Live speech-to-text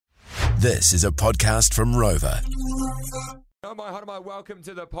This is a podcast from Rover. Hi, welcome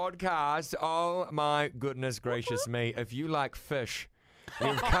to the podcast. Oh my goodness gracious me. If you like fish,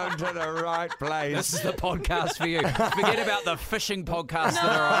 you've come to the right place. This is the podcast for you. Forget about the fishing podcasts that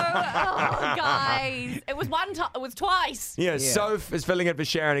are on. Oh, guys. It was twice. Yeah, Soph is filling in for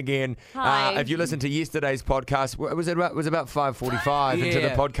Sharon again. Hi. If you listen to yesterday's podcast, it was about 5:45 into the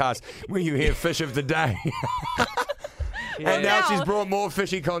podcast where you hear fish of the day. And now she's brought more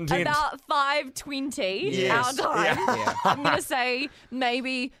fishy content. About 5:20 Yes. our time. Yeah. I'm going to say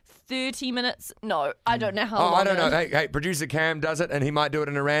maybe 30 minutes. No, I don't know how long. I don't know. it is. Hey, producer Cam does it, and he might do it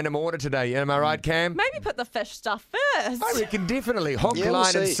in a random order today. Am I right, Cam? Maybe put the fish stuff first. I reckon definitely. Hook, Yeah, we'll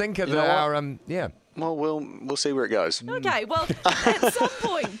line, and see. sinker. You know Well, Well, we'll see where it goes. Okay, well, at some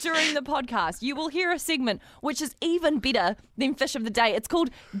point during the podcast, you will hear a segment which is even better than Fish of the Day. It's called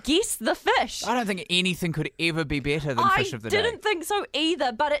Guess the Fish. I don't think anything could ever be better than Fish of the Day. I didn't think so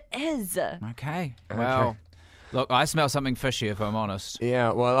either, but it is. Okay. Well, look, I smell something fishy if I'm honest.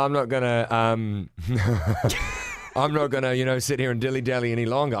 yeah. Well, I'm not gonna. I'm not gonna, sit here and dilly-dally any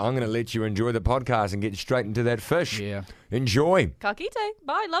longer. I'm gonna let you enjoy the podcast and get straight into that fish. Yeah. Enjoy. Kakite,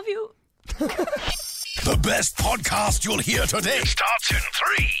 bye, love you. The best podcast you'll hear today starts in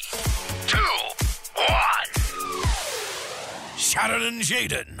 3, 2, 1. Sharon and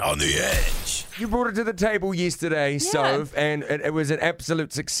Jaden on the edge. You brought it to the table yesterday, Soph, and it was an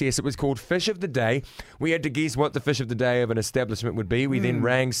absolute success. It was called Fish of the Day. We had to guess what the fish of the day of an establishment would be. We then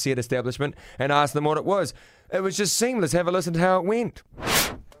rang said establishment and asked them what it was. It was just seamless. Have a listen to how it went.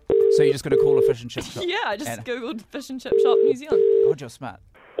 So you're just going to call a fish and chip shop? Yeah, I just Anna. Googled Fish and Chip Shop New Zealand. God, you're smart.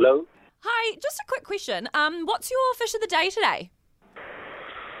 Hello? Hi, just a quick question. What's your fish of the day today?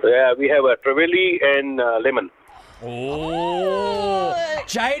 Yeah, we have a Trevally and lemon. Oh,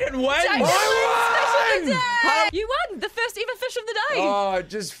 Jaden wins! Fish of the day! You won the first ever fish of the day. Oh,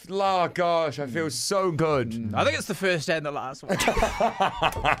 gosh, I feel so good. I think it's the first and the last one.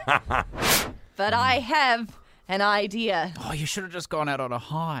 But I have an idea. Oh, you should have just gone out on a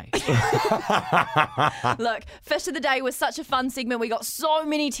high. Look, Fish of the Day was such a fun segment. We got so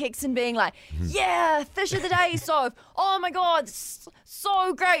many texts and being like, yeah, Fish of the Day, Soph. Oh my God,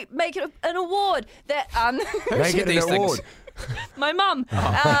 so great. Make it an award. That Make it these an things? award. my mum.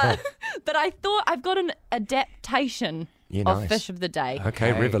 But I thought I've got an adaptation Yeah, of nice. Fish of the Day.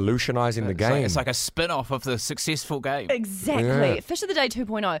 Okay, revolutionising the game. It's like a spin-off of the successful game. Exactly. Yeah. Fish of the Day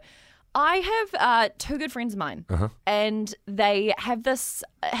 2.0. I have two good friends of mine, and they have this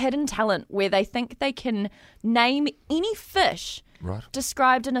hidden talent where they think they can name any fish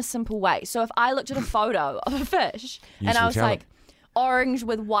described in a simple way. So if I looked at a photo of a fish and I was talent. like, orange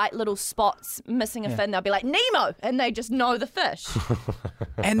with white little spots missing a fin, they'll be like, Nemo, and they just know the fish.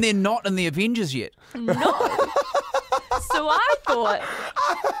 And they're not in the Avengers yet. No. So I thought...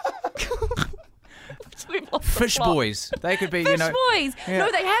 We've lost the Fish plot. boys. They could be, Fish boys. boys.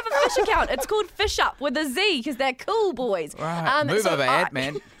 No, they have a fish account. It's called Fish Up with a Z because they're cool boys. Right. Move so over,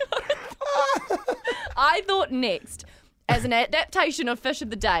 Ant-Man. I thought next, as an adaptation of Fish of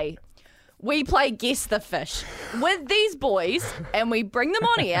the Day, we play Guess the Fish with these boys and we bring them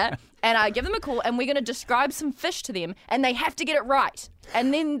on here and I give them a call and we're going to describe some fish to them and they have to get it right.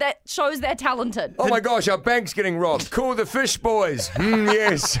 And then that shows they're talented. Oh my gosh, our bank's getting robbed. Call the fish boys.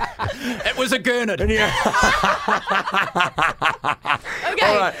 Yes. It was a gurnard. Okay.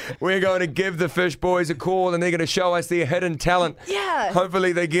 All right, we're going to give the fish boys a call and they're going to show us their hidden talent. Yeah.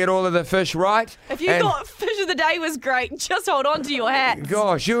 Hopefully they get all of the fish right. If you And thought Fish of the Day was great, just hold on to your hats.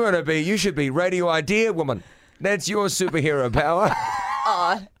 gosh, you should be Radio Idea Woman. That's your superhero power.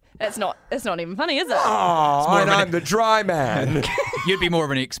 It's not even funny, is it? Oh, and I'm the dry man. You'd be more of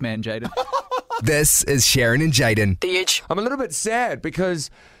an X-Man, Jaden. This is Sharon and Jaden. I'm a little bit sad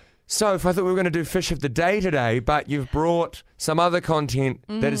because, Soph, I thought we were going to do Fish of the Day today, but you've brought some other content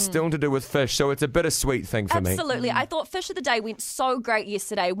that is still to do with fish, so it's a bittersweet thing for me. Absolutely. I thought Fish of the Day went so great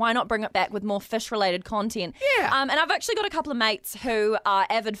yesterday. Why not bring it back with more fish-related content? Yeah. And I've actually got a couple of mates who are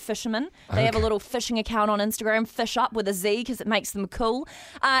avid fishermen. They have a little fishing account on Instagram, Fish Up with a Z, because it makes them cool.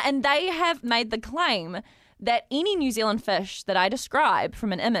 And they have made the claim that any New Zealand fish that I describe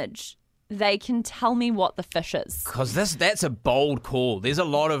from an image, they can tell me what the fish is. Because that's a bold call. There's a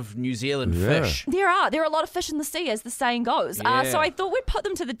lot of New Zealand fish. There are a lot of fish in the sea, as the saying goes. Yeah. So I thought we'd put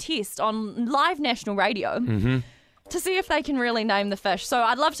them to the test on live national radio to see if they can really name the fish. So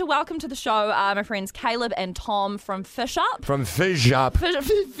I'd love to welcome to the show my friends Caleb and Tom from Fish Up. From Fish Up. Fish Up.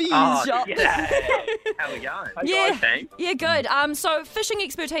 How we going? Yeah, Thanks. yeah, good. So fishing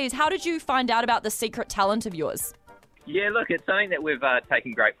expertise, how did you find out about the secret talent of yours? Yeah, look, it's something that we've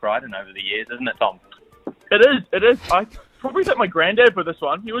taken great pride in over the years, isn't it, Tom? It is. probably take my granddad for this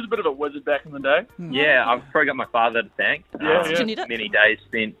one. He was a bit of a wizard back in the day. Yeah, I've probably got my father to thank. Yeah, Did you need it? Many days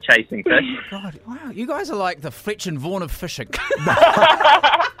spent chasing fish. God, wow, you guys are like the Fletch and Vaughan of fishing.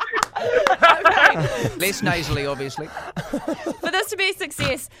 Okay. Less nasally, obviously. For this to be a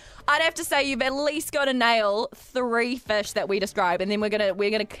success, I'd have to say you've at least got to nail 3 fish that we describe, and then we're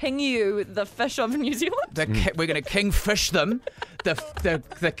gonna king you the fish of New Zealand. We're going to kingfish them.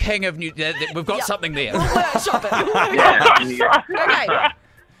 The king of New. We've got something there. We'll workshop it. Yeah. Okay.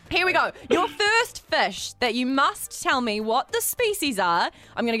 Here we go. Your first fish that you must tell me what the species are.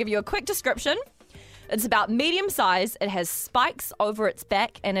 I'm going to give you a quick description. It's about medium size. It has spikes over its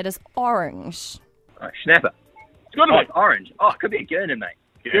back, and it is orange. Snapper. It's got to It's orange. Oh, it could be a Gurnard, mate.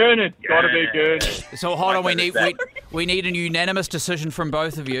 be Gurnard. Got to be Gurnard. So hold on, we need an unanimous decision from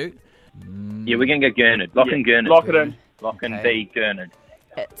both of you. Yeah, we're going to go Gurnard. Lock in Gurnard. Lock it in. Lock in Okay. B Gurnard.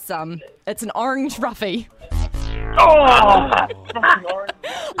 It's an orange ruffy. Oh! Fucking orange.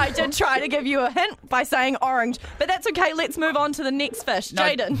 I did try to give you a hint by saying orange, but that's okay. Let's move on to the next fish. No,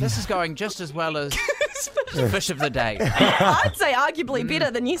 Jaden. this is going just as well as fish of the day. I'd say arguably better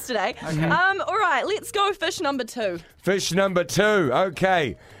than yesterday. All right, let's go fish number 2. Fish number 2.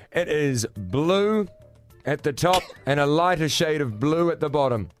 Okay. It is blue at the top and a lighter shade of blue at the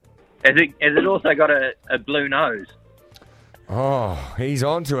bottom. Has it also got a blue nose? Oh, he's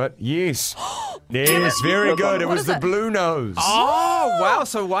onto it. Yes. Yes, very good. It What was is the it? blue nose. Oh, wow.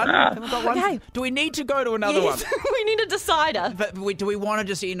 So one. We've got one. Okay. Do we need to go to another Yes, one? we need a decider. But do we want to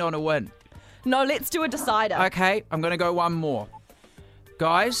just end on a win? No, let's do a decider. Okay, I'm going to go one more.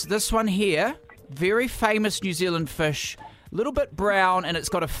 Guys, this one here, very famous New Zealand fish, a little bit brown, and it's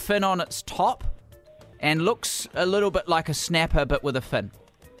got a fin on its top and looks a little bit like a snapper but with a fin.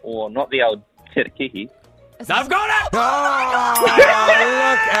 Or not the old Terakihi? I've got it! Oh, look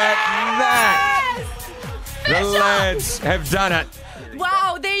at that. The lads have done it.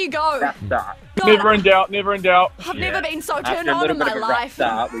 Wow, there you go. Rough start. God, Never in doubt. Never in doubt. I've never been so After turned a on little in bit my of a rough life.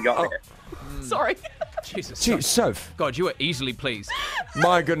 start, we got there. Sorry. Jesus. Gee, Soph. God, you were easily pleased.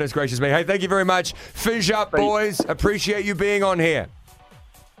 My goodness gracious me. Hey, thank you very much. Fish up, boys. Appreciate you being on here.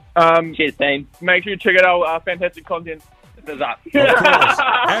 Cheers, team. Make sure you check out our fantastic content. This is up. Of course.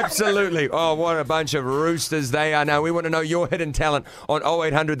 Absolutely. Oh, what a bunch of roosters they are. Now, we want to know your hidden talent on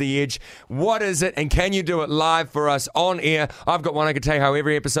 0800 The Edge. What is it, and can you do it live for us on air? I've got one I can tell you how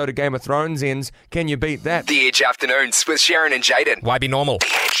every episode of Game of Thrones ends. Can you beat that? The Edge Afternoons with Sharon and Jaden. Why be normal?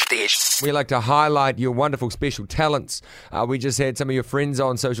 The Edge. We like to highlight your wonderful special talents. We just had some of your friends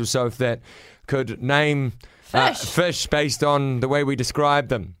on Social Soph that could name fish based on the way we describe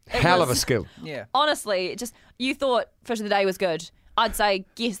them. Hell of a skill. Yeah. Honestly, just you thought fish of the day was good. I'd say,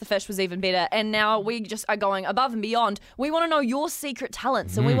 yes, the fish was even better. And now we just are going above and beyond. We want to know your secret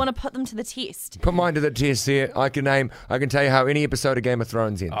talents and we want to put them to the test. Put mine to the test here. I can tell you how any episode of Game of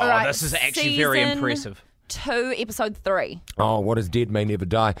Thrones ends. Oh, right, this is actually very season impressive. 2, episode 3. Oh, what is dead may never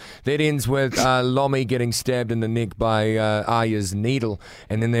die. That ends with Lomi getting stabbed in the neck by Arya's needle.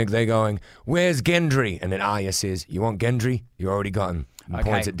 And then they're going, where's Gendry? And then Arya says, you want Gendry? You already got him. And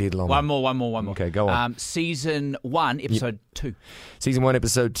points at dead Lomi. One more. Okay, go on. Season 1, episode 2. Season 1,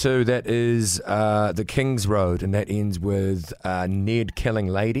 episode 2, that is The King's Road. And that ends with Ned killing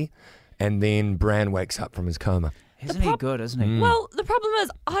Lady. And then Bran wakes up from his coma. Isn't he good, isn't he? Well, the problem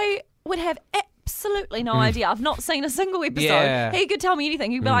is I would have absolutely no idea. I've not seen a single episode. Yeah. He could tell me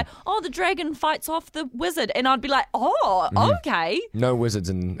anything. He'd be like, oh, the dragon fights off the wizard. And I'd be like, oh, okay. No wizards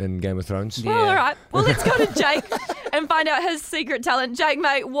in Game of Thrones. Well, all right. Well, let's go to Jake and find out his secret talent. Jake,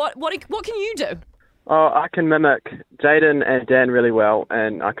 mate, what can you do? Oh, I can mimic Jaden and Dan really well,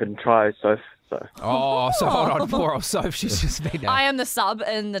 and I can try Soph. So. Oh, so hold on, poor old Soph. She's just been I am the sub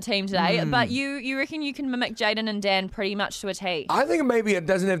in the team today, but you reckon you can mimic Jaden and Dan pretty much to a T? I think maybe it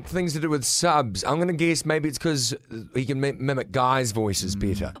doesn't have things to do with subs. I'm going to guess maybe it's because he can mimic guys' voices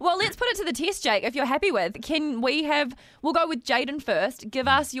better. Well, let's put it to the test, Jake. If you're happy with, we'll go with Jaden first. Give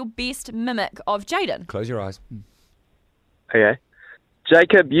us your best mimic of Jaden. Close your eyes. Okay.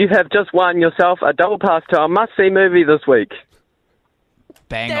 Jacob, you have just won yourself a double pass to a must-see movie this week.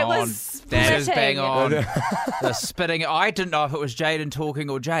 Bang That on. was That is bang spitting. on. The spitting. I didn't know if it was Jaden talking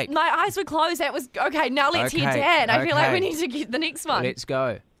or Jake. My eyes were closed. That was okay. Now let's hear Okay, Dan. I feel like okay. we need to get the next one. Let's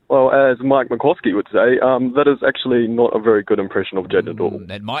go. Well, as Mike McCloskey would say, that is actually not a very good impression of Jaden at all.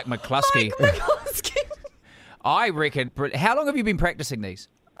 That Mike McCluskey. I reckon. How long have you been practicing these?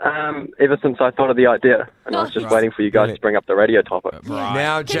 Ever since I thought of the idea, and I was just waiting for you guys to bring up the radio topic. Right.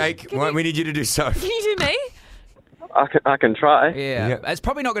 Now, Jake, we need you to do so. Can you do me? I can try. Yeah. Yep. It's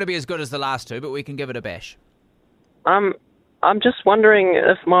probably not going to be as good as the last two, but we can give it a bash. I'm just wondering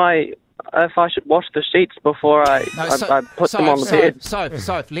if my if I should wash the sheets before I put them on the bed.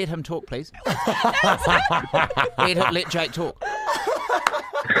 Soph, let him talk, please. let Jake talk.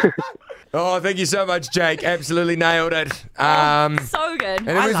 Oh, thank you so much, Jake. Absolutely nailed it. So good. And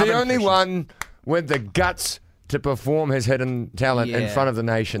it was the only one with the guts to perform his hidden talent in front of the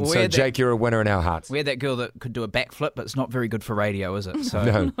nation. So, Jake, you're a winner in our hearts. We had that girl that could do a backflip, but it's not very good for radio, is it? So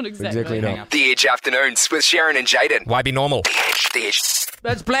No, Not exactly not. The Edge Afternoons with Sharon and Jaden. Why be normal? The Edge.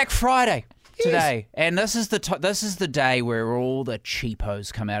 It's Black Friday today, and this is the day where all the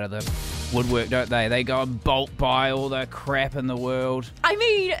cheapos come out of the woodwork, don't they? They go and bulk buy all the crap in the world. I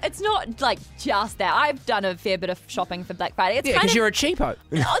mean, it's not like just that. I've done a fair bit of shopping for Black Friday. It's Because you're a cheapo.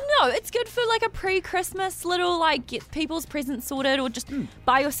 No, it's good for like a pre-Christmas little like get people's presents sorted or just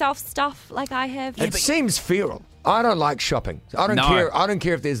buy yourself stuff like I have. It seems feral. I don't like shopping. I don't care. I don't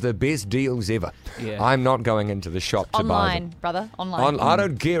care if there's the best deals ever. Yeah. I'm not going into the shop to buy them. Online, brother. Online. I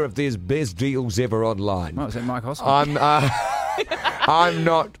don't care if there's best deals ever online. Oh, is that Mike Oswald? I'm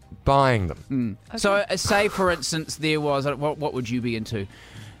not buying them. Okay. So, say for instance, there was what would you be into?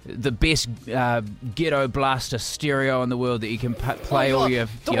 The best ghetto blaster stereo in the world that you can play all your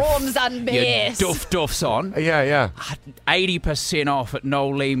drums and bass, duffs on. Yeah. 80% off at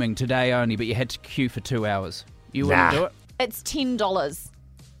Noel Leeming today only, but you had to queue for 2 hours. You wouldn't do it? It's $10.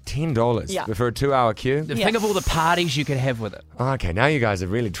 $10 Yeah. for a 2-hour queue? Think of all the parties you could have with it. Okay, now you guys are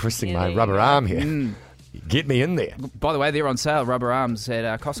really twisting my there rubber you go. arm here. Get me in there. By the way, they're on sale, rubber arms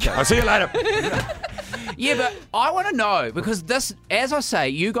at Costco. I'll see you later. Yeah, but I want to know, because this, as I say,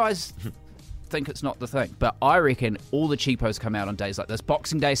 you guys think it's not the thing, but I reckon all the cheapos come out on days like this.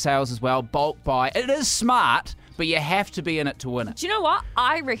 Boxing Day sales as well, bulk buy. It is smart, but you have to be in it to win it. Do you know what?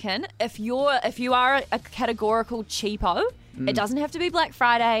 I reckon if you are a categorical cheapo, it doesn't have to be Black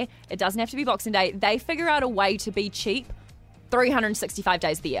Friday, it doesn't have to be Boxing Day. They figure out a way to be cheap 365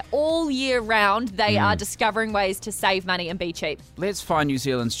 days of the year. All year round, they are discovering ways to save money and be cheap. Let's find New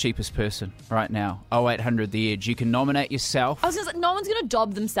Zealand's cheapest person right now. 0800 The Edge. You can nominate yourself, I was going to say, no one's going to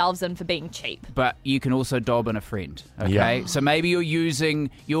dob themselves in for being cheap. but you can also dob in a friend. Okay, Yeah. so maybe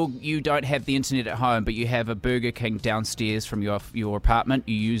you don't have the internet at home, but you have a Burger King downstairs from your apartment.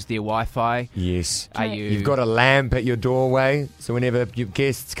 You use their Wi-Fi. Yes. You've got a lamp at your doorway, so whenever your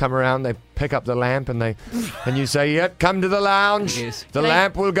guests come around, they pick up the lamp and you say, "Yep, come to the lounge. Yes. The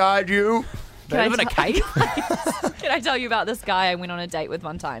lamp will guide you." They live in a cave. Can I tell you about this guy I went on a date with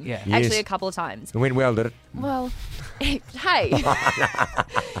one time? Yeah. Actually, Yes. a couple of times. It went well, did it? Well, hey.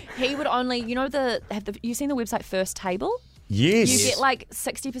 He would only, you seen the website First Table? Yes. You get like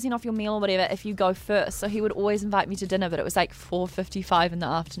 60% off your meal or whatever if you go first. So he would always invite me to dinner, but it was like 4:55 in the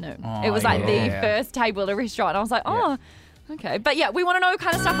afternoon. Oh, it was like the yeah. first table at a restaurant. And I was like, oh, okay. But yeah, we want to know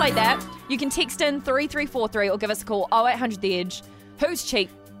kind of stuff like that. You can text in 3343 or give us a call 0800 The Edge. Who's cheap?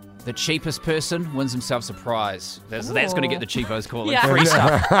 The cheapest person wins themselves a prize. That's going to get the cheapos calling. Yeah. Free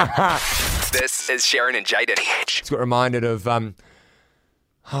stuff. This is Sharon and Jaden. Just got reminded of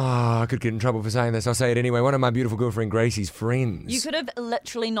I could get in trouble for saying this. I'll say it anyway. One of my beautiful girlfriend Gracie's friends. You could have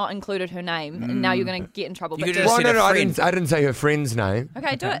literally not included her name, and now you're going to get in trouble. You But could do just it. said a I friend. didn't say her friend's name.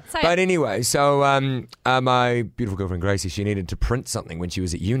 Okay, do it. Say But it. anyway, so my beautiful girlfriend Gracie, she needed to print something when she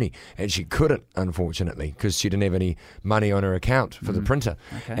was at uni, and she couldn't, unfortunately, because she didn't have any money on her account for the printer.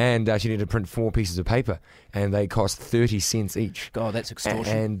 Okay. And she needed to print 4 pieces of paper, and they cost 30 cents each. God, that's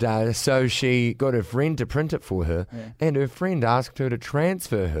extortion. And so she got her friend to print it for her, and her friend asked her to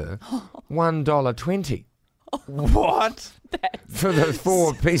transfer her $1.20 What? for the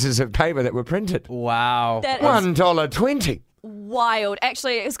 4 pieces of paper that were printed. Wow. That is $1.20. wild.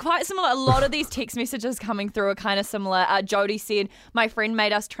 Actually, it's quite similar. A lot of these text messages coming through are kind of similar. Jody said, my friend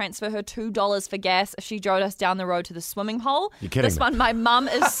made us transfer her $2 for gas if she drove us down the road to the swimming hole. You're kidding This me. one, my mum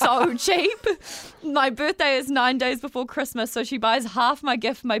is so cheap. My birthday is 9 days before Christmas, so she buys half my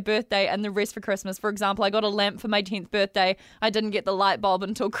gift for my birthday and the rest for Christmas. For example, I got a lamp for my 10th birthday. I didn't get the light bulb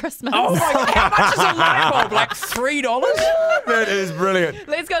until Christmas. Oh my God, how much is a light bulb? Like $3? That is brilliant.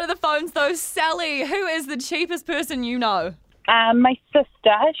 Let's go to the phones though. Sally, who is the cheapest person you know? My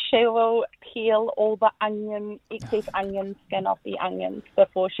sister, she will peel all the excess onion skin off the onions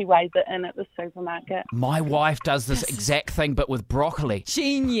before she weighs it in at the supermarket. My wife does this exact thing, but with broccoli.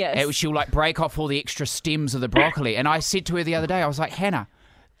 Genius. She'll like break off all the extra stems of the broccoli. And I said to her the other day, I was like, Hannah,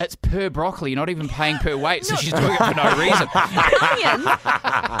 it's per broccoli. You're not even paying per weight, so she's doing it for no reason.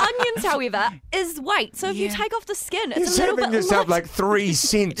 Onions, however, is weight. So if you take off the skin, You're it's a little saving bit yourself light. like 3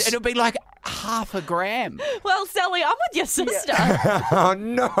 cents. It'll be like half a gram. Well, Sally, I'm with your sister. Oh,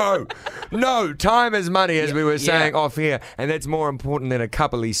 no. No, time is money, as we were saying off here, and that's more important than a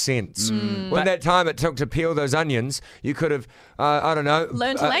couple of cents. When that time it took to peel those onions, you could have, I don't know.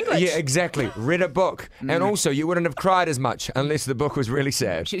 Learned a language. Yeah, exactly. Read a book. And also, you wouldn't have cried as much unless the book was really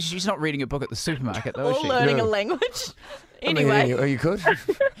sad. She's not reading a book at the supermarket, though, is Or she? learning No. a language. I mean, Anyway, you could.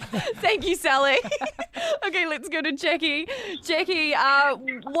 thank you, Sally. Okay, let's go to Jackie. Jackie,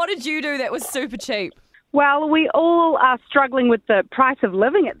 what did you do that was super cheap? Well, we all are struggling with the price of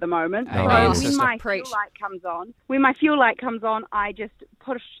living at the moment. Amen, So sister. when my fuel light comes on, I just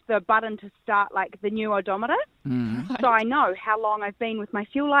push the button to start like the new odometer. So I know how long I've been with my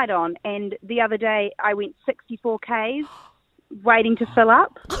fuel light on. And the other day I went 64 Ks waiting to fill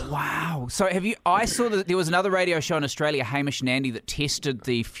up. Wow. So I saw that there was another radio show in Australia, Hamish and Andy, that tested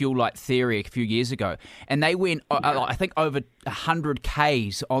the fuel light theory a few years ago. And they went, I think, over 100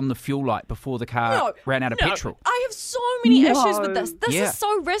 Ks on the fuel light before the car ran out of petrol. I have so many issues with this. This Yeah. is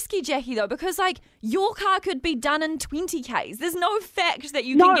so risky, Jackie, though, because like your car could be done in 20 Ks. There's no fact that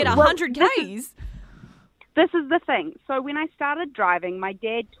you can get 100 Ks. This is the thing. So when I started driving, my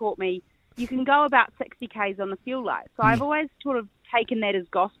dad taught me you can go about 60 Ks on the fuel light. So I've always sort of taken that as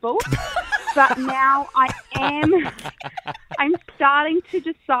gospel. But now I'm starting to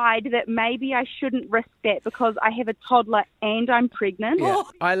decide that maybe I shouldn't risk that because I have a toddler and I'm pregnant. Yeah.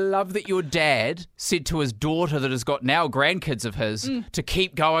 I love that your dad said to his daughter that has got now grandkids of his to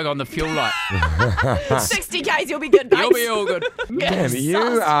keep going on the fuel light. 60 Ks, you'll be good, babes. You'll be all good. Damn, you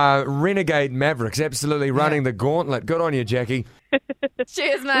are renegade mavericks, absolutely running the gauntlet. Good on you, Jackie.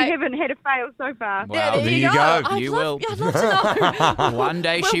 Cheers, We mate. haven't had a fail so far. Wow. there you go. I'd You love, will. I'd love to know. One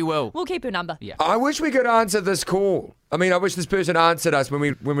day she will. We'll keep her number. Yeah. I wish we could answer this call. I mean, I wish this person answered us when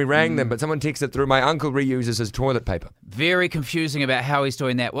we rang them, but someone texted through, my uncle reuses his toilet paper. Very confusing about how he's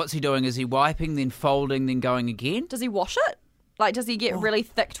doing that. What's he doing? Is he wiping, then folding, then going again? Does he wash it? Like, does he get really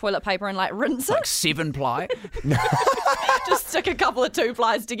thick toilet paper and like rinse it? Like 7-ply? Just stick a couple of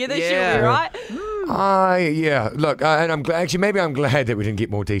 2-plies together, Yeah. she'll be right. Yeah. Look, and I'm glad. Actually, maybe I'm glad that we didn't get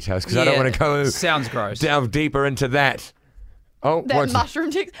more details because I don't Yeah, want to go sounds gross. delve deeper into that. Oh, That what's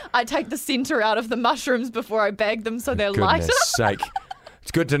mushroom text. I take the centre out of the mushrooms before I bag them so they're lighter. goodness sake.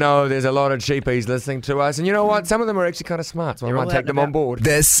 It's good to know there's a lot of cheapies listening to us, and you know what? Some of them are actually kind of smart, so I They're all might out take them and on board.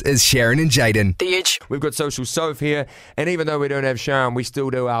 This is Sharon and Jaden. The Edge. We've got Social Soph here, and even though we don't have Sharon, we still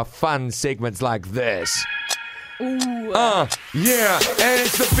do our fun segments like this. Yeah, and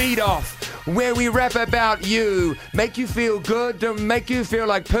it's the beat off, where we rap about you, make you feel good, don't make you feel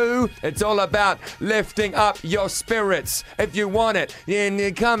like poo. It's all about lifting up your spirits. If you want it, then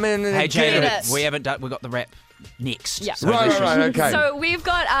you come in and Hey, get Jaden, it. we haven't done. We got the rap next. Yeah. So Right, this is- right, okay. So we've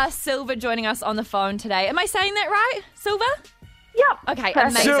got Silver joining us on the phone today. Am I saying that right, Silver? Yep. Okay,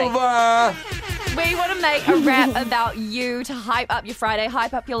 amazing. Silver! We want to make a rap about you to hype up your Friday,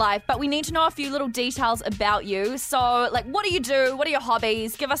 hype up your life, but we need to know a few little details about you. So, like, what do you do? What are your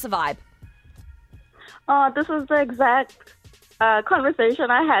hobbies? Give us a vibe. This is the exact conversation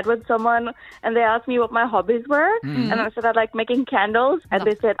I had with someone, and they asked me what my hobbies were, and I said I like making candles, and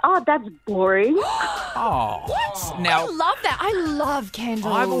they said, "Oh, that's boring." Oh. What? Now, I love that. I love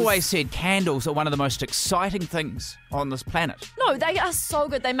candles. I've always said candles are one of the most exciting things on this planet. No, they are so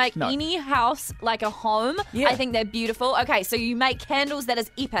good. They make any house like a home. Yeah. I think they're beautiful. Okay, so you make candles that is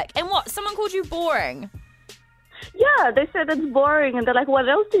epic. And what? Someone called you boring. Yeah, they said it's boring, and they're like, "What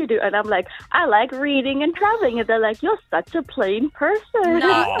else do you do?" And I'm like, "I like reading and traveling," and they're like, "You're such a plain person."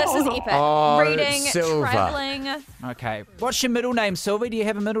 No, this is epic. Oh, Reading, Silver. traveling. Okay. What's your middle name, Sylvie? Do you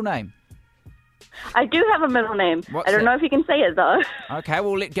have a middle name? I do have a middle name. What's I don't it? know if you can say it though. Okay,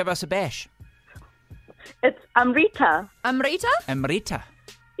 well, give us a bash. It's Amrita. Amrita? Amrita.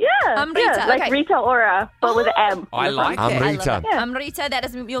 Yeah, Amrita, yeah, like okay. Rita Ora, but with an M. I like that. Amrita. Yeah. Amrita, that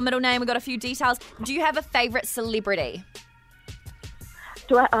is your middle name. We got a few details. Do you have a favourite celebrity?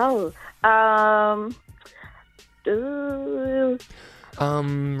 Do I? Oh,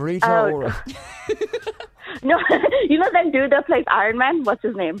 Rita Oh. Ora. no, you know that dude that plays Iron Man? What's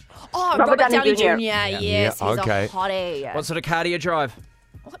his name? Oh, Robert Robert Downey Downey Jr. Jr. Yes, Yeah, he's okay. a hottie. What sort of car do you drive?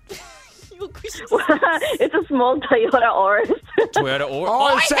 Your questions. It's a small Toyota Auris. Toyota Auris.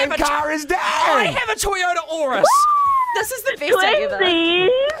 Oh, I same have a car as I Dad! have a Toyota Auris. This is the best day ever.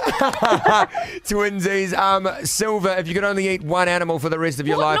 Twinsies. Twinsies. Silver, if you could only eat one animal for the rest of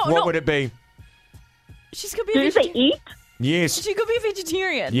your What? life, No, what no. would it be? She's gonna be Did a you say vegetarian. eat? Yes. She could be a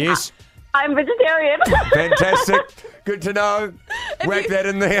vegetarian. Yes. I'm vegetarian. Fantastic. Good to know. Whack that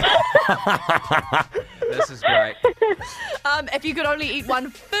in there. This is great. If you could only eat one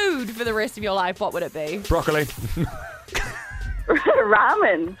food for the rest of your life, what would it be? Broccoli.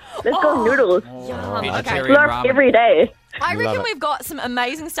 Ramen. Let's go noodles. Yum. Okay. Vegetarian Slurp ramen. every day. I Love reckon it. we've got some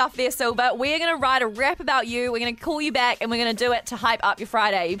amazing stuff there, Silver. We're going to write a rap about you. We're going to call you back, and we're going to do it to hype up your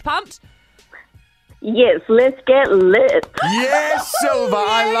Friday. You pumped? Yes, let's get lit. Yes, Silver,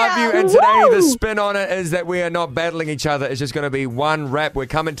 I love you. And today the spin on it is that we are not battling each other. It's just going to be one rap. We're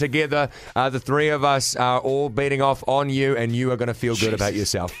coming together. The three of us are all beating off on you, and you are going to feel good about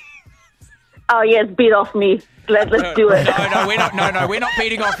yourself. Oh yes, beat off me. Let's do it. No, we're not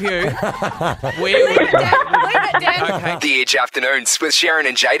beating off you. Leave it down. Okay. The Edge Afternoons with Sharon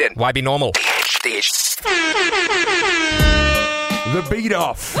and Jaden. Why be normal? The Edge. The beat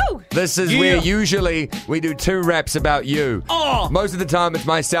off. Woo! This is where usually we do two raps about you. Most of the time it's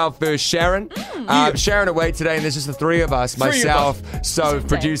myself versus Sharon. Sharon away today, and there's just the three of us. Myself,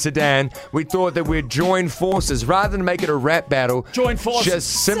 producer Dan. We thought that we'd join forces rather than make it a rap battle. Join forces.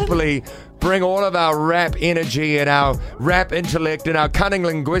 Just simply bring all of our rap energy and our rap intellect and our cunning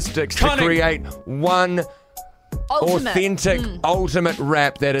linguistics to create one authentic, ultimate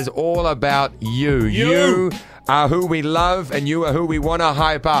rap that is all about you. You are who we love and you are who we want to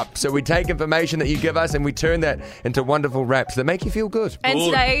hype up. So we take information that you give us and we turn that into wonderful raps that make you feel good. And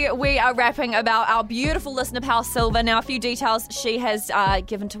today we are rapping about our beautiful listener pal Silver. Now, a few details she has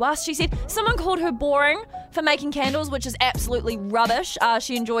given to us. She said someone called her boring for making candles, which is absolutely rubbish.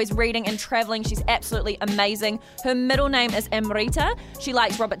 She enjoys reading and traveling. She's absolutely amazing. Her middle name is Amrita. She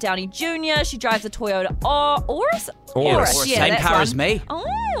likes Robert Downey Jr. She drives a Toyota Auris. Yeah, Same that's car one. as me.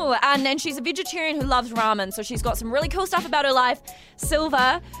 Oh, and then she's a vegetarian who loves ramen. So she's got some really cool stuff about her life.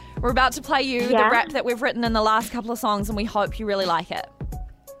 Silver, we're about to play you the rap that we've written in the last couple of songs, and we hope you really like it.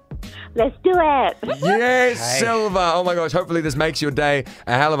 Let's do it. Yes, Silver. Oh my gosh, hopefully this makes your day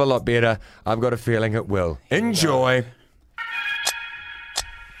a hell of a lot better. I've got a feeling it will. Enjoy.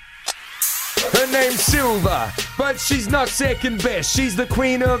 Her name's Silver, but she's not second best. She's the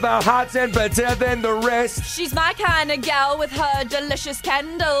queen of our hearts and better than the rest. She's my kind of gal with her delicious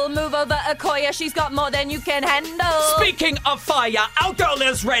candle. Move over, Akoya, she's got more than you can handle. Speaking of fire, our girl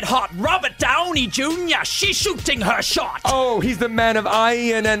is red hot. Robert Downey Jr., she's shooting her shot. Oh, he's the man of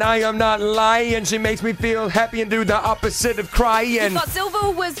iron, and I am not lying. She makes me feel happy and do the opposite of crying. Thought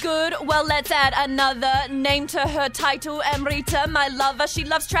Silver was good, well let's add another name to her title. Amrita, my lover, she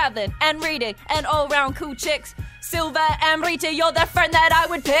loves traveling and reading and all-round cool chicks. Silver, Amrita, you're the friend that I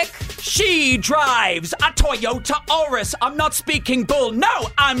would pick. She drives a Toyota Auris. I'm not speaking bull. No,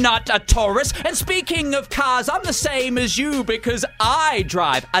 I'm not a Taurus. And speaking of cars, I'm the same as you because I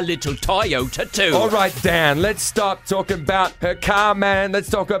drive a little Toyota too. All right, Dan, let's stop talking about her car, man. Let's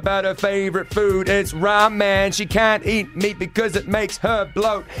talk about her favorite food. It's ramen. She can't eat meat because it makes her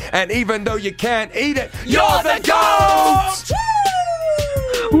bloat. And even though you can't eat it, you're the GOAT!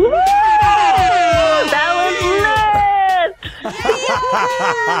 Woo! That was lit!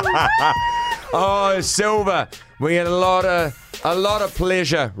 Oh, Silver, we had a lot of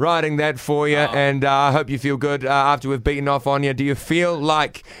pleasure writing that for you, and I hope you feel good after we've beaten off on you. Do you feel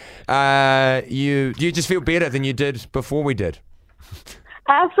like you just feel better than you did before we did?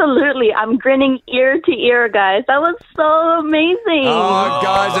 Absolutely. I'm grinning ear to ear, guys. That was so amazing. Oh,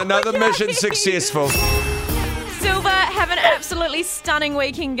 guys, another mission successful. Silver, have an absolutely stunning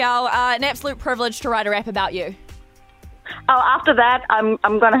weekend, gal. An absolute privilege to write a rap about you. Oh, after that, I'm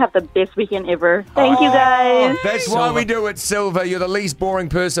going to have the best weekend ever. Thank you, guys. That's why we do it, Silver. You're the least boring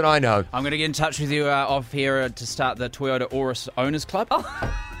person I know. I'm going to get in touch with you off here to start the Toyota Auris Owners Club.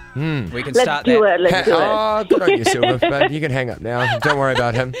 We can start that. Let's do it. Oh, good on you, Silver. But you can hang up now. Don't worry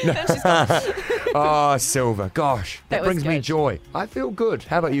about him. Oh, Silver. Gosh, that was brings me good. joy. I feel good.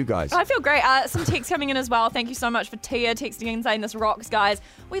 How about you guys? I feel great. Some texts coming in as well. Thank you so much for Tia texting in saying this rocks, guys.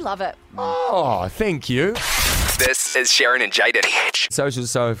 We love it. Oh, thank you. This is Sharon and Jaden. Social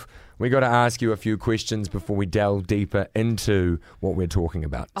Soph, we got to ask you a few questions before we delve deeper into what we're talking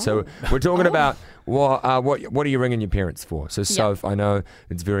about. So we're talking about what are you ringing your parents for? So Soph, I know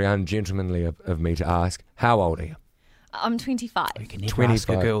it's very ungentlemanly of me to ask, how old are you? I'm 25. You can never ask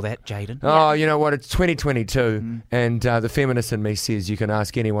a girl that, Jaden. Oh, you know what? It's 2022, and the feminist in me says you can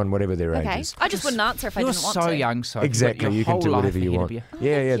ask anyone whatever their age Okay. is. I just wouldn't answer if I You're didn't want so to. young, so Exactly, you can do whatever you want. You.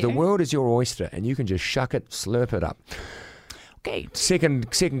 Yeah, thank the you. world is your oyster, and you can just shuck it, slurp it up. Okay. Second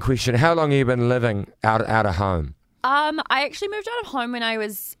question: how long have you been living out of home? I actually moved out of home when I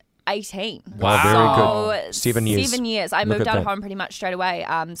was 18. Wow, very So good. 7 years. 7 years. I Look moved at out of that. home pretty much straight away.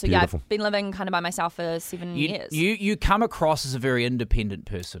 So Beautiful. I've been living kind of by myself for 7 years. You come across as a very independent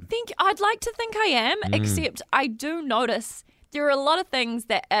person. I'd like to think I am, except I do notice there are a lot of things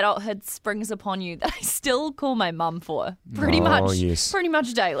that adulthood springs upon you that I still call my mum for pretty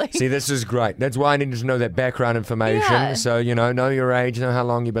much daily. See, this is great. That's why I needed to know that background information. Yeah. So, know your age, know how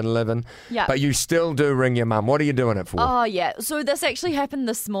long you've been living. Yeah. But you still do ring your mum. What are you doing it for? Oh, yeah. So this actually happened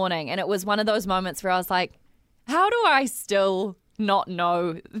this morning, and it was one of those moments where I was like, how do I still not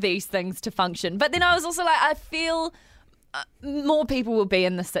know these things to function? But then I was also like, I feel more people will be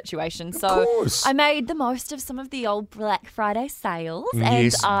in this situation. So I made the most of some of the old Black Friday sales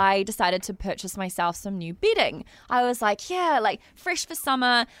and I decided to purchase myself some new bedding. I was like, fresh for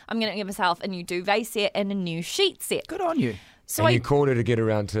summer, I'm going to give myself a new duvet set and a new sheet set. Good on you. So you called her to get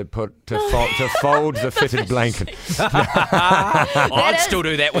around to fold the fitted blanket. I'd still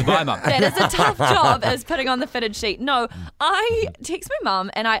do that with my mum. That is a tough job, is putting on the fitted sheet. No, I text my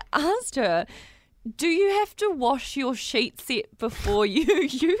mum and I asked her, do you have to wash your sheet set before you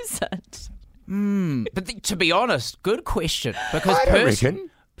use it? But to be honest, good question. Because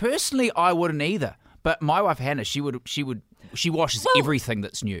personally, I wouldn't either. But my wife Hannah, she washes everything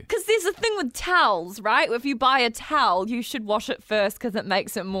that's new. Because there's a thing with towels, right? If you buy a towel, you should wash it first because it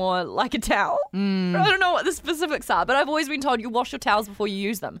makes it more like a towel. I don't know what the specifics are, but I've always been told you wash your towels before you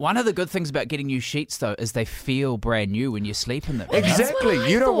use them. One of the good things about getting new sheets, though, is they feel brand new when you sleep in them. Well, exactly.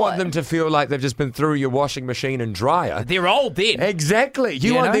 You don't want them to feel like they've just been through your washing machine and dryer. They're old then. Exactly.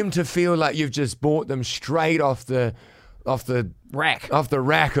 You want them to feel like you've just bought them straight off the rack of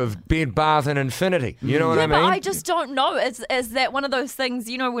Bed Bath and Infinity. You know what I mean? But I just don't know. Is that one of those things,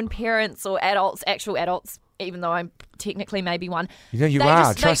 when parents or adults, actual adults, even though I'm technically maybe one.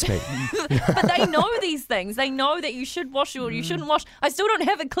 Trust me. But they know these things. They know that you should wash or you shouldn't wash. I still don't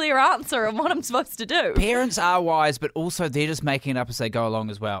have a clear answer on what I'm supposed to do. Parents are wise, but also they're just making it up as they go along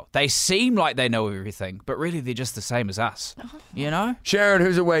as well. They seem like they know everything, but really they're just the same as us. Sharon,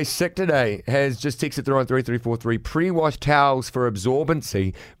 who's away sick today, has just texted through on 3343, pre-wash towels for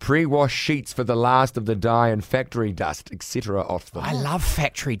absorbency, pre-wash sheets for the last of the dye and factory dust, etc. off them. I love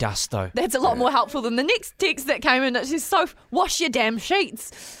factory dust, though. That's a lot more helpful than the next text that came in. It's just wash your damn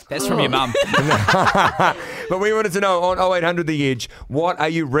sheets. That's from your mum. But we wanted to know on 0800 The Edge, what are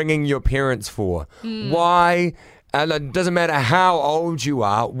you ringing your parents for? Why? And it doesn't matter how old you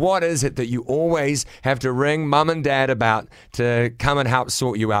are, what is it that you always have to ring mum and dad about to come and help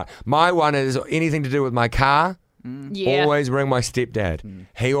sort you out? My one is anything to do with my car. Always ring my stepdad.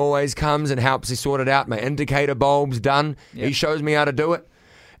 He always comes and helps me sort it out. My indicator bulb's done. He shows me how to do it.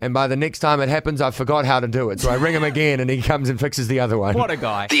 And by the next time it happens, I forgot how to do it. So I ring him again and he comes and fixes the other one. What a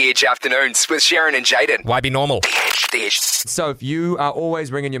guy. The Edge Afternoons with Sharon and Jaden. Why be normal? The Edge. So if you are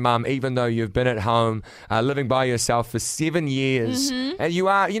always ringing your mum, even though you've been at home living by yourself for 7 years, and you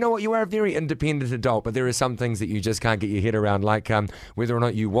are a very independent adult, but there are some things that you just can't get your head around, like whether or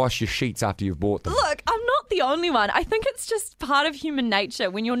not you wash your sheets after you've bought them. Look, I'm not the only one. I think it's just part of human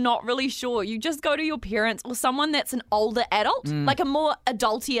nature. When you're not really sure, you just go to your parents or someone that's an older adult, like a more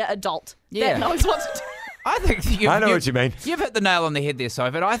adultier adult that knows what to do. I think I know what you mean. You've hit the nail on the head there,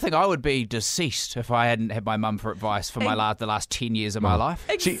 Sophie. I think I would be deceased if I hadn't had my mum for advice for the last 10 years of my life.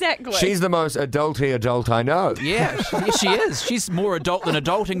 Exactly. She's the most adulty adult I know. Yeah, she is. She's more adult than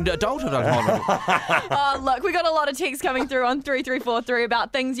adulting adulthood. Look, we got a lot of texts coming through on 3343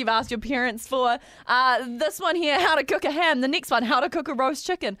 about things you've asked your parents for. This one here, how to cook a ham. The next one, how to cook a roast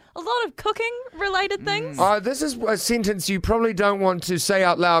chicken. A lot of cooking related things. This is a sentence you probably don't want to say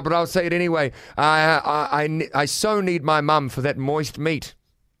out loud, but I'll say it anyway. I so need my mum for that moist meat.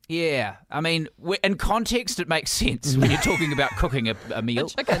 Yeah, I mean, in context, it makes sense when you're talking about cooking a meal.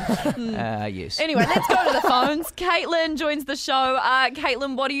 Chicken. Yes. Anyway, let's go to the phones. Caitlin joins the show.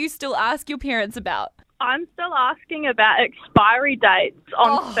 Caitlin, what do you still ask your parents about? I'm still asking about expiry dates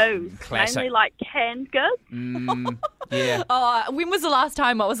on food, classic. mainly like canned goods. Yeah. When was the last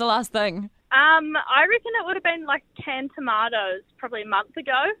time? What was the last thing? I reckon it would have been like canned tomatoes probably a month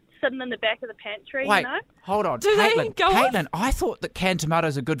ago, sitting in the back of the pantry, Wait, hold on. Do they go off? Caitlin, I thought that canned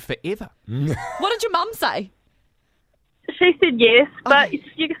tomatoes are good forever. What did your mum say? She said yes, but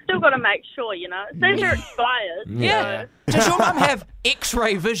you still got to make sure, It says they're expired. Yeah. Does your mum have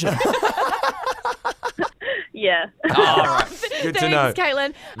X-ray vision? Yeah. All right. Good to know. Thanks,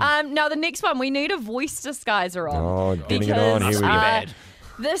 Caitlin. Now, the next one, we need a voice disguiser on. Oh, getting it on. Here we go.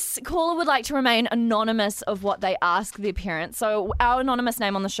 This caller would like to remain anonymous of what they ask their parents. So our anonymous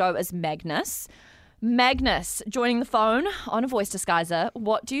name on the show is Magnus. Magnus, joining the phone on a voice disguiser.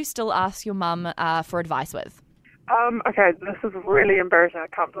 What do you still ask your mum for advice with? Okay, this is really embarrassing. I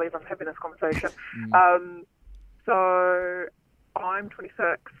can't believe I'm having this conversation. So I'm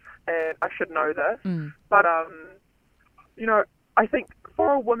 26 and I should know this. But, I think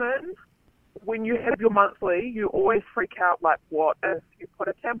for a woman, when you have your monthly, you always freak out, like, what if you put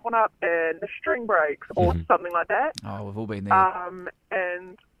a tampon up and the string breaks or something like that? Oh, we've all been there.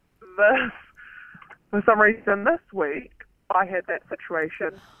 And for some reason this week, I had that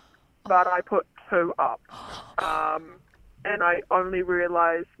situation, but I put 2 up. And I only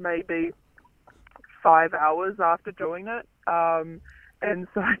realised maybe 5 hours after doing it. And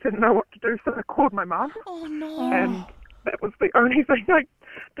so I didn't know what to do, so I called my mum. Oh, no. And that was the only thing I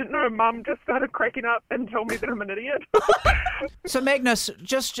didn't know. Mum just started cracking up and told me that I'm an idiot. So, Magnus,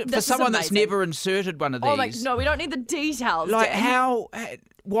 just for This is someone that's amazing. never inserted one of these, Oh, like, no, we don't need the details. like Dan.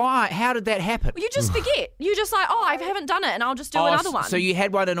 why, how did that happen? You just forget. You just like, I haven't done it, and I'll just do another one. So you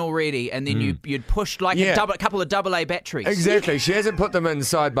had one in already, and then you'd pushed like Yeah. a couple of AA batteries. Exactly. She hasn't put them in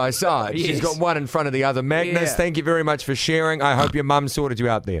side by side. She's Yes. got one in front of the other. Magnus, Yeah. thank you very much for sharing. I hope your mum sorted you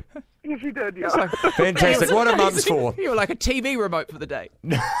out there. Yes, you did, yeah. Fantastic. What are mums for? You were like a TV remote for the day.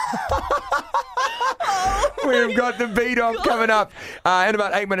 We've got the beat off coming up in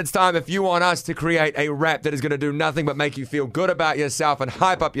about 8 minutes' time. If you want us to create a rap that is going to do nothing but make you feel good about yourself and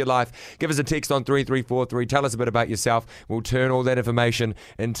hype up your life, give us a text on 3343. Tell us a bit about yourself. We'll turn all that information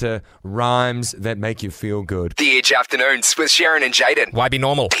into rhymes that make you feel good. The Edge Afternoons with Sharon and Jaden. Why be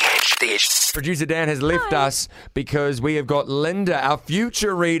normal? The Edge. Producer Dan has left us because we have got Linda, our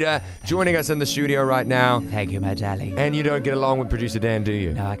future reader, joining us in the studio right now. Thank you, my darling. And you don't get along with producer Dan, do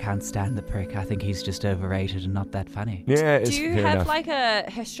you? No, I can't stand the prick. I think he's just overrated and not that funny. Yeah, it's Do you fair have enough. like a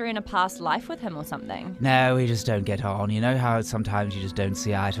history in a past life with him or something? No, we just don't get on. You know how sometimes you just don't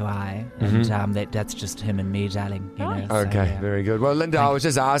see eye to eye? Mhm. And that's just him and me, darling. You know? So, Okay, yeah. very good. Well, Linda, I was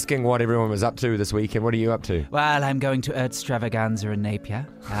just asking what everyone was up to this weekend. What are you up to? Well, I'm going to Extravaganza in Napier.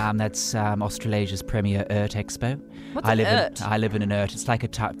 That's Australasia's premier Expo. What's I an live I live in an It's like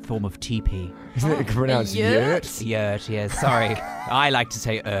a form of teepee. Isn't it pronounced yurt? Yurt, yes. Sorry. I like to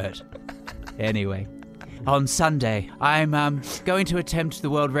say Anyway. On Sunday, I'm going to attempt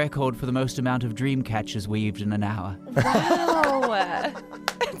the world record for the most amount of dream catchers weaved in an hour. Wow.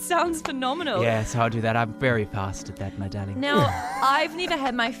 It sounds phenomenal. Yes, I'll do that. I'm very fast at that, my darling. Now, I've never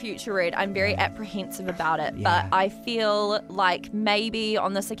had my future read. I'm very apprehensive about it, but I feel like maybe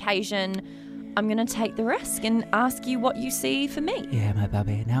on this occasion, I'm going to take the risk and ask you what you see for me. Yeah, my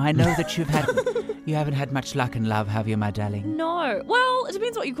bubby. Now, I know that you haven't had much luck in love, have you, my darling? No. Well, it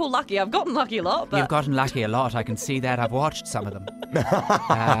depends what you call lucky. I've gotten lucky a lot, but... You've gotten lucky a lot. I can see that. I've watched some of them.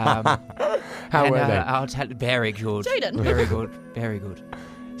 How were they? I'll tell you, very good. Jaden. Very good. Very good.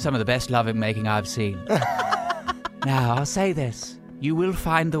 Some of the best loving making I've seen. Now, I'll say this. You will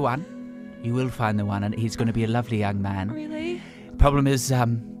find the one. You will find the one, and he's going to be a lovely young man. Really? Problem is,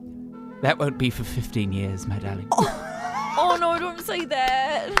 that won't be for 15 years, my darling. Oh, no, don't say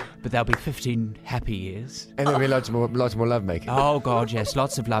that. But there'll be 15 happy years. And there'll be lots more love making. Oh, God, yes.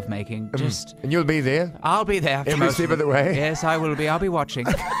 Lots of love making. And you'll be there? I'll be there. Every step of the way? Yes, I will be. I'll be watching.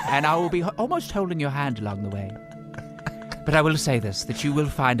 And I will be almost holding your hand along the way. But I will say this, that you will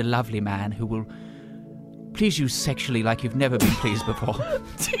find a lovely man who will please you sexually like you've never been pleased before.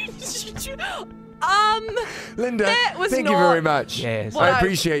 Linda, that was thank you not very much. Yes. what I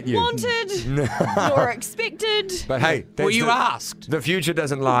appreciate you. wanted nor expected. But hey, Well, that's you the- asked. The future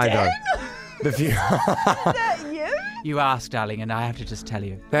doesn't lie, though. The You asked, darling, and I have to just tell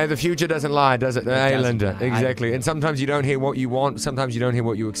you. No, the future doesn't lie, does it? Hey, doesn't Linda, lie. exactly. And sometimes you don't hear what you want, sometimes you don't hear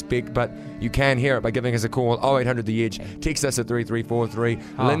what you expect, but you can hear it by giving us a call, 0800 The Edge. Text us at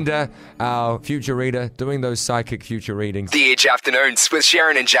 3343. Linda, our future reader, doing those psychic future readings. The Edge Afternoons with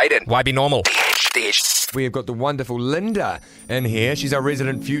Sharon and Jaden. Why be normal? The Edge. We have got the wonderful Linda in here. She's our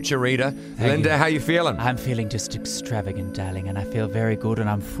resident future reader. Linda, how you feeling? I'm feeling just extravagant, darling, and I feel very good, and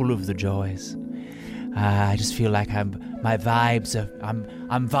I'm full of the joys. I just feel like I'm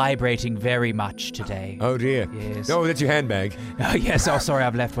vibrating very much today. Oh dear. Yes. Oh, that's your handbag. Oh, yes. Oh, sorry,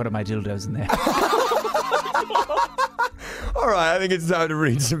 I've left one of my dildos in there. All right, I think it's time to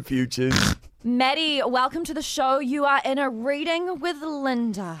read some futures. Maddie, welcome to the show. You are in a reading with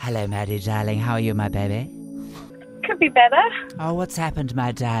Linda. Hello, Maddie, darling. How are you, my baby? Could be better. Oh, what's happened,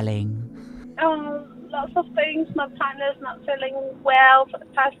 my darling? Lots of things. My partner's not feeling well for the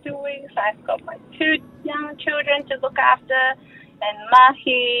past 2 weeks. I've got my 2 young children to look after, and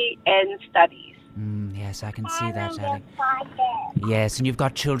Mahi and studies. Yes, I can see that, darling. Yes, and you've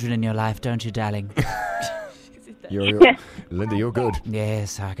got children in your life, don't you, darling? Linda, you're good.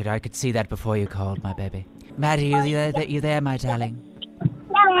 Yes, I could see that before you called, my baby. Maddie, you there, my darling?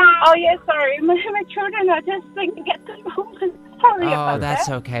 Oh, yeah, sorry. My children are just thinking at the moment. Sorry about Oh, that's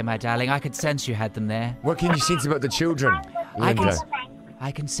that. okay, my darling. I could sense you had them there. What can you sense about the children, Linda?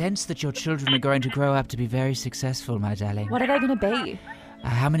 I can sense that your children are going to grow up to be very successful, my darling. What are they going to be?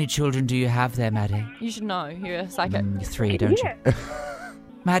 How many children do you have there, Maddie? You should know. You're psychic. 3, don't you?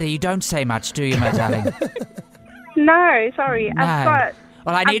 Maddie, you don't say much, do you, my darling? No, sorry. No. I've got.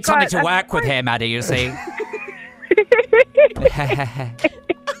 Well, I need something to work with here, Maddie, you see.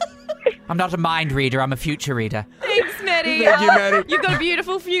 I'm not a mind reader, I'm a future reader. Thanks, Maddie. Thank you, Maddie. You've got a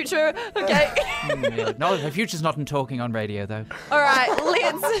beautiful future. Okay. Yeah. No, her future's not in talking on radio, though. All right,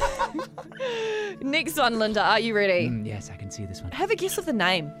 let's. Next one, Linda. Are you ready? Yes, I can see this one. Have a guess of the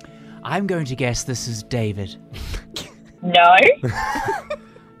name. I'm going to guess this is David. No.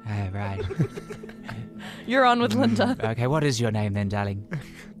 Right. You're on with Linda. Okay, what is your name then, darling?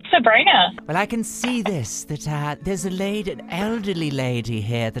 Sabrina. Well, I can see this, that there's an elderly lady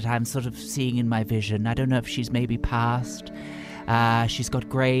here that I'm sort of seeing in my vision. I don't know if she's maybe passed. She's got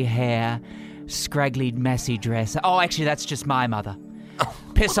grey hair, scraggly, messy dress. Oh, actually, that's just my mother.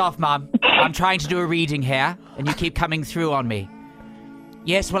 Piss off, Mum. I'm trying to do a reading here, and you keep coming through on me.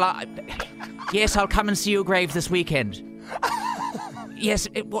 Yes, well, I'll come and see your grave this weekend. Yes,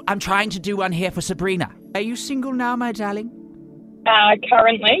 I'm trying to do one here for Sabrina. Are you single now, my darling?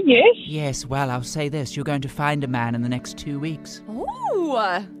 Currently, yes. Yes, well, I'll say this. You're going to find a man in the next 2 weeks. Ooh.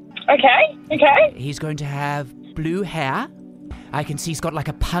 Okay. He's going to have blue hair. I can see he's got like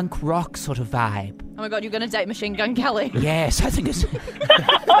a punk rock sort of vibe. Oh my God, you're going to date Machine Gun Kelly. Yes, I think it's...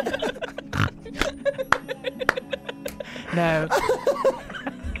 No.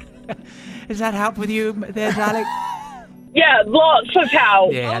 Does that help with you there, darling? Yeah, lots of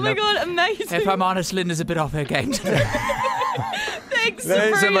help. Yeah, Oh my God, amazing. If I'm honest, Linda's a bit off her game today. Thanks,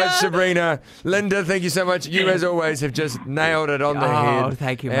 Thanks so Sabrina. much, Sabrina. Linda, thank you so much. You, as always, have just nailed it on the head. Oh,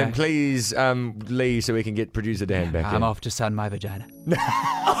 thank you, And mate. please leave so we can get producer Dan back in. I'm off to sun my vagina.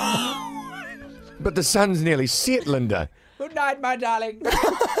 But the sun's nearly set, Linda. Good night, my darling.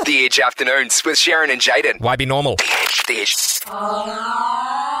 The Edge Afternoons with Sharon and Jaden. Why be normal? The Edge.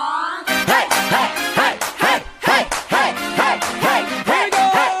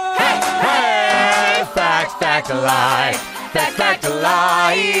 Fact or lie. Fact or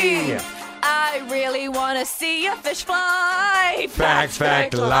lie. I really want to see a fish fly.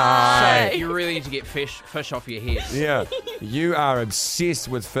 Fact or lie. You really need to get fish off your head. Yeah, you are obsessed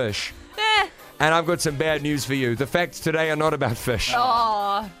with fish. And I've got some bad news for you. The facts today are not about fish.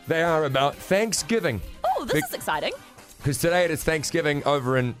 Oh. They are about Thanksgiving. Oh, this is exciting. Because today it is Thanksgiving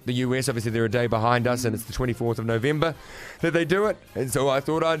over in the US. Obviously, they're a day behind us, and it's the 24th of November that they do it. And so I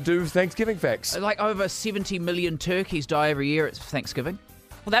thought I'd do Thanksgiving facts. Like over 70 million turkeys die every year at Thanksgiving.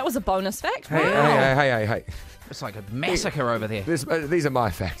 Well, that was a bonus fact. Hey. It's like a massacre over there. These are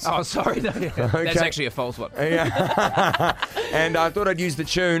my facts. Oh, sorry. That's actually a false one. Yeah. And I thought I'd use the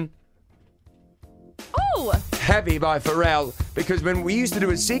tune Oh. Happy by Pharrell, because when we used to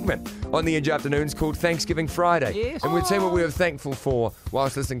do a segment on the Edge Afternoons called Thanksgiving Friday, Yes. and we'd say what we were thankful for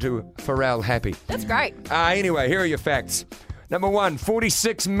whilst listening to Pharrell Happy. That's great. Anyway, here are your facts. Number 1,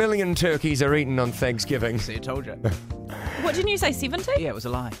 46 million turkeys are eaten on Thanksgiving. See, I told you. What, didn't you say 70? Yeah, it was a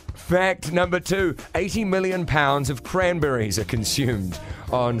lie. Fact number 2, 80 million pounds of cranberries are consumed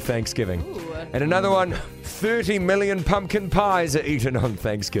on Thanksgiving. Ooh. And another one, 30 million pumpkin pies are eaten on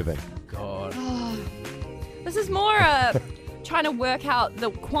Thanksgiving. God. This is more trying to work out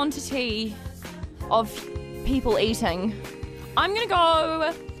the quantity of people eating. I'm going to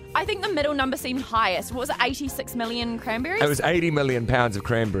go... I think the middle number seemed highest. What was it, 86 million cranberries? It was 80 million pounds of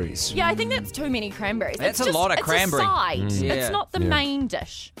cranberries. Yeah, I think that's too many cranberries. That's It's a lot of it's cranberry. A side. Yeah. It's not the main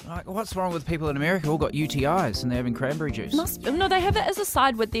dish. Like, what's wrong with people in America who all got UTIs and they're having cranberry juice? No, they have it as a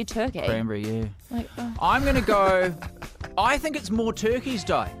side with their turkey. Cranberry, yeah. Like, I'm going to go... I think it's more turkeys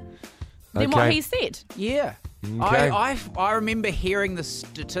die. Then what he said. Yeah. Okay. I remember hearing the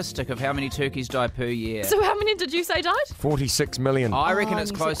statistic of how many turkeys die per year. So how many did you say died? 46 million. I reckon Oh, it's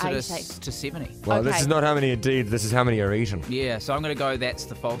you closer said to 70. Well, this is not how many indeed, this is how many are eaten. Yeah, so I'm going to go that's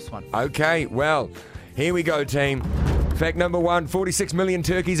the false one. Okay, well, here we go, team. Fact number 1, 46 million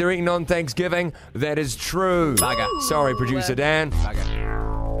turkeys are eaten on Thanksgiving. That is true. Bugger. Sorry, producer Dan.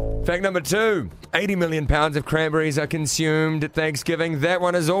 Bugger. Fact number 2, 80 million pounds of cranberries are consumed at Thanksgiving. That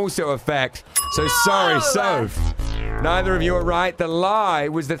one is also a fact. So sorry, Soph. Neither of you are right. The lie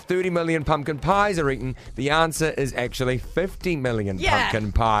was that 30 million pumpkin pies are eaten. The answer is actually 50 million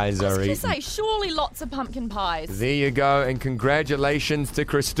pumpkin pies I was are going to eaten. say, surely lots of pumpkin pies. There you go, and congratulations to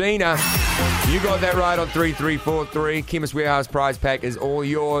Christina. You got that right on 3343. Chemist Warehouse prize pack is all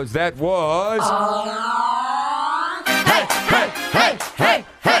yours. That was...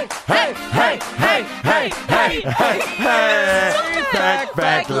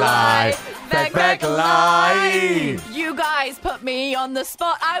 Fact lie. You guys put me on the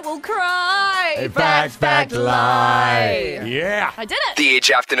spot. I will cry. Fact, lie. Yeah. I did it. The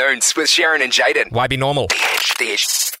Edge Afternoons with Sharon and Jaden. Why be normal? The Edge.